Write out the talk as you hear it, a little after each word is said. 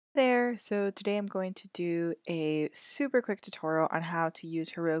There. So today I'm going to do a super quick tutorial on how to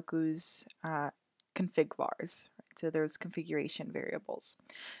use Heroku's config vars. So there's configuration variables.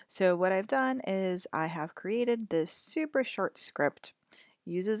 So what I've done is I have created this super short script,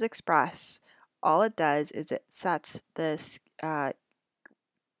 uses Express. All it does is it sets this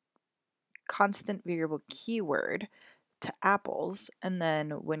constant variable keyword to apples, and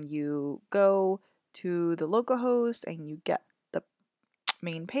then when you go to the localhost and you get the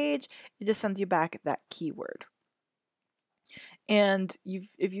main page, it just sends you back that keyword. And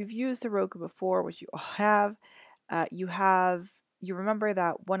if you've used Heroku before, which you all have, you remember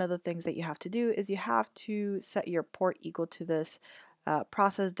that one of the things that you have to do is you have to set your port equal to this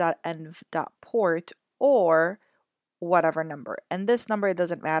process.env.port or whatever number. And this number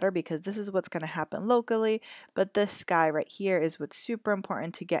doesn't matter because this is what's going to happen locally, but this guy right here is what's super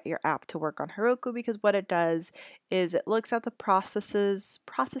important to get your app to work on Heroku, because what it does is it looks at the processes,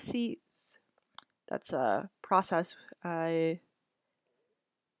 that's a process,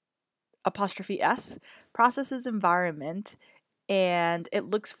 apostrophe S, processes environment, and it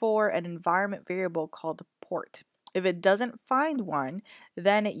looks for an environment variable called port. If it doesn't find one,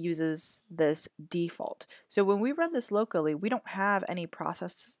 then it uses this default. So when we run this locally, we don't have any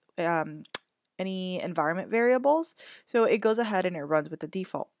any environment variables. So it goes ahead and it runs with the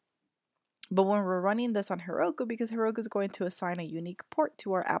default. But when we're running this on Heroku, because Heroku is going to assign a unique port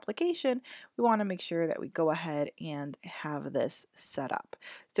to our application, we want to make sure that we go ahead and have this set up.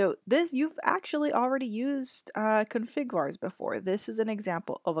 So this, you've actually already used config vars before. This is an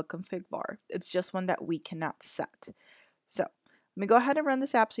example of a config var. It's just one that we cannot set. So let me go ahead and run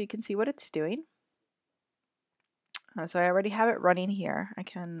this app so you can see what it's doing. So I already have it running here. I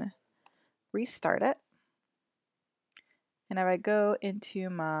can restart it. And if I go into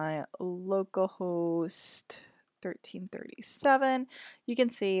my localhost 1337, you can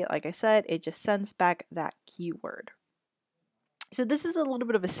see, like I said, it just sends back that keyword. So this is a little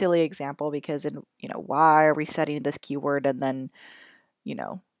bit of a silly example because, why are we setting this keyword and then,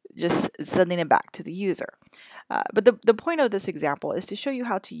 just sending it back to the user? But the point of this example is to show you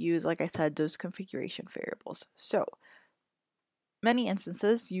how to use, like I said, those configuration variables. So many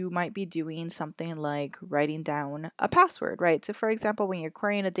instances, you might be doing something like writing down a password, right? So for example, when you're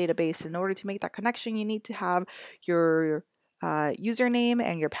querying a database, in order to make that connection, you need to have your username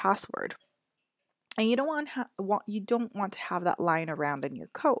and your password. And you don't want to have that lying around in your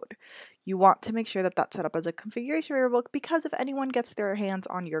code. You want to make sure that that's set up as a configuration variable, because if anyone gets their hands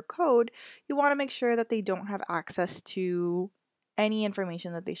on your code, you want to make sure that they don't have access to any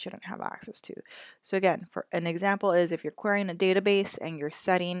information that they shouldn't have access to. So again, for an example is if you're querying a database and you're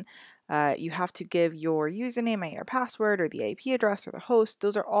setting, you have to give your username and your password or the IP address or the host.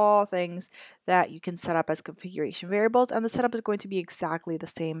 Those are all things that you can set up as configuration variables, and the setup is going to be exactly the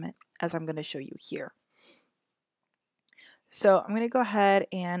same as I'm going to show you here. So I'm going to go ahead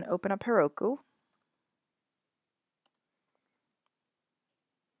and open up Heroku.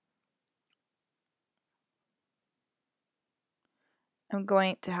 I'm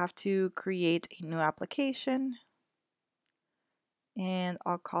going to have to create a new application, and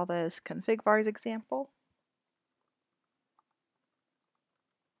I'll call this config vars example.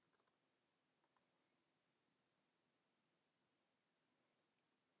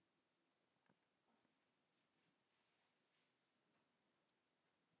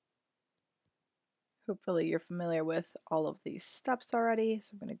 Hopefully you're familiar with all of these steps already.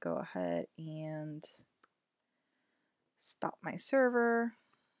 So I'm going to go ahead and stop my server.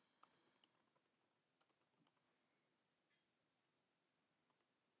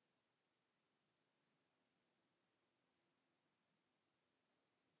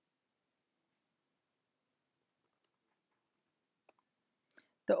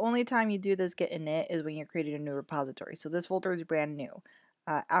 The only time you do this get init is when you're creating a new repository. So this folder is brand new.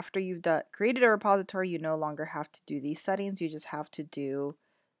 After you've created a repository, you no longer have to do these settings. You just have to do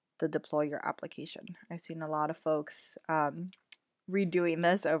the deploy your application. I've seen a lot of folks redoing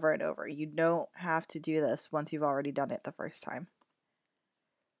this over and over. You don't have to do this once you've already done it the first time.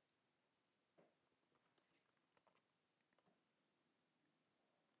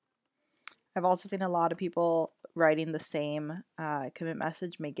 I've also seen a lot of people writing the same commit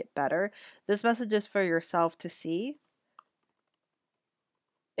message, make it better. This message is for yourself to see.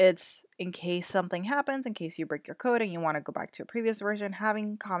 It's in case something happens, in case you break your code and you want to go back to a previous version,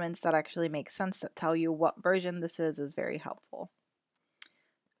 having comments that actually make sense, that tell you what version this is very helpful.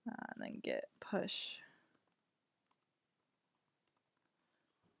 And then git push.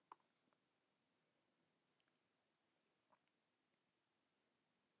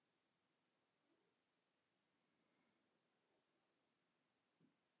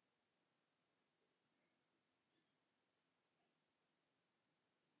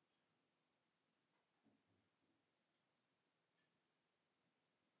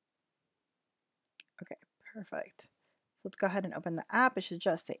 Okay, perfect. So let's go ahead and open the app. It should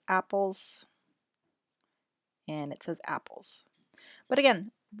just say apples. And it says apples. But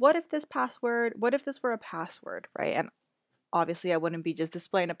again, what if this were a password, right? And obviously I wouldn't be just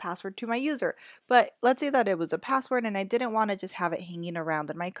displaying a password to my user. But let's say that it was a password and I didn't want to just have it hanging around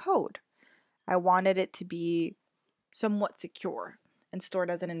in my code. I wanted it to be somewhat secure and stored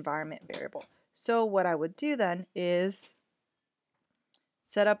as an environment variable. So what I would do then is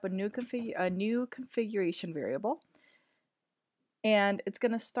set up a new configuration variable. And it's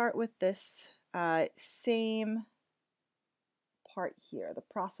going to start with this same part here, the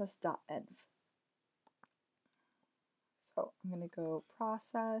process.env. So I'm going to go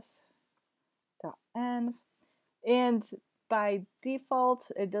process.env. And by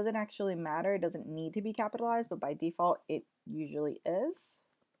default, it doesn't actually matter. It doesn't need to be capitalized, but by default, it usually is.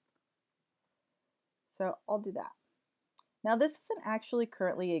 So I'll do that. Now this doesn't actually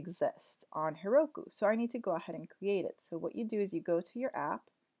currently exist on Heroku, so I need to go ahead and create it. So what you do is you go to your app,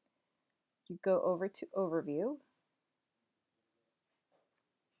 you go over to Overview,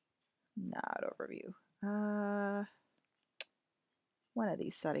 not Overview, one of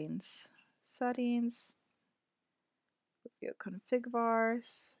these settings, review config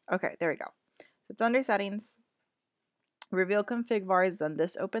Vars. Okay, there we go. So it's under settings, reveal config Vars, then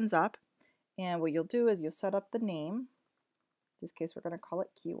this opens up, and what you'll do is you'll set up the name. In this case, we're going to call it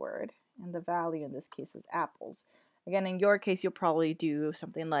keyword, and the value in this case is apples. Again, in your case, you'll probably do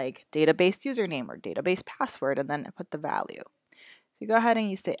something like database username or database password, and then put the value. So you go ahead and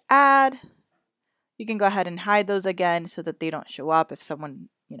you say add. You can go ahead and hide those again so that they don't show up if someone,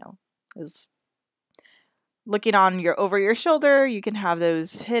 is looking over your shoulder. You can have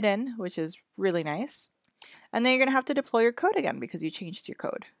those hidden, which is really nice. And then you're going to have to deploy your code again because you changed your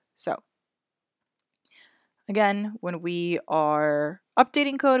code. So again, when we are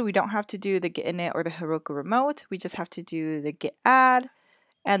updating code, we don't have to do the git init or the Heroku remote. We just have to do the git add,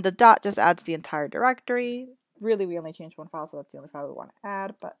 and the dot just adds the entire directory. Really, we only changed one file, so that's the only file we want to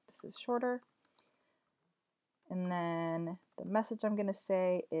add, but this is shorter. And then the message I'm going to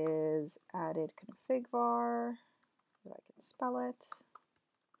say is added config var, if I can spell it.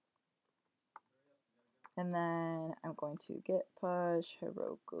 And then I'm going to git push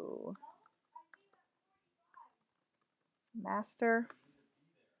Heroku master.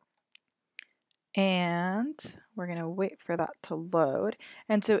 And we're going to wait for that to load.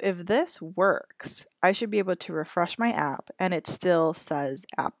 And so if this works, I should be able to refresh my app and it still says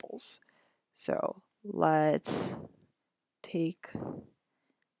apples. So let's take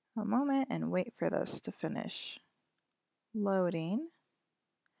a moment and wait for this to finish loading.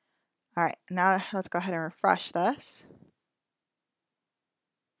 All right, now let's go ahead and refresh this.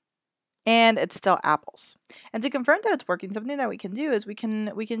 And it's still apples. And to confirm that it's working, something that we can do is we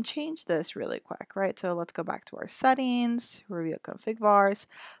can change this really quick, right? So let's go back to our settings, review config vars.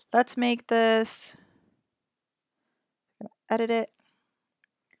 Let's make this, edit it.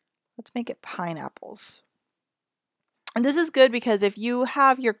 Let's make it pineapples. And this is good because if you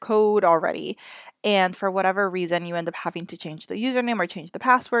have your code already and for whatever reason you end up having to change the username or change the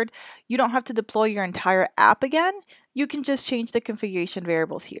password, you don't have to deploy your entire app again. You can just change the configuration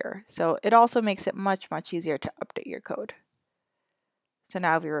variables here. So it also makes it much easier to update your code. So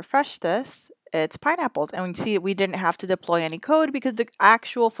now if we refresh this, it's pineapples. And we see we didn't have to deploy any code because the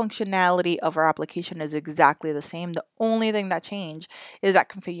actual functionality of our application is exactly the same. The only thing that changed is that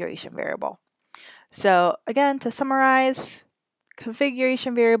configuration variable. So again, to summarize,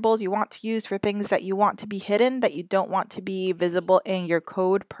 configuration variables you want to use for things that you want to be hidden, that you don't want to be visible in your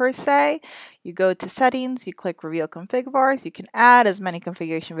code per se. You go to settings, you click reveal config vars. You can add as many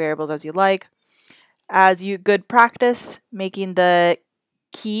configuration variables as you like. As you good practice, making the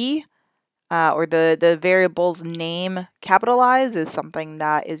key or the variable's name capitalized is something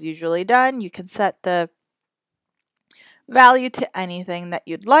that is usually done. You can set the value to anything that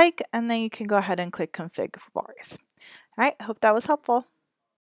you'd like, and then you can go ahead and click config vars. All right, hope that was helpful.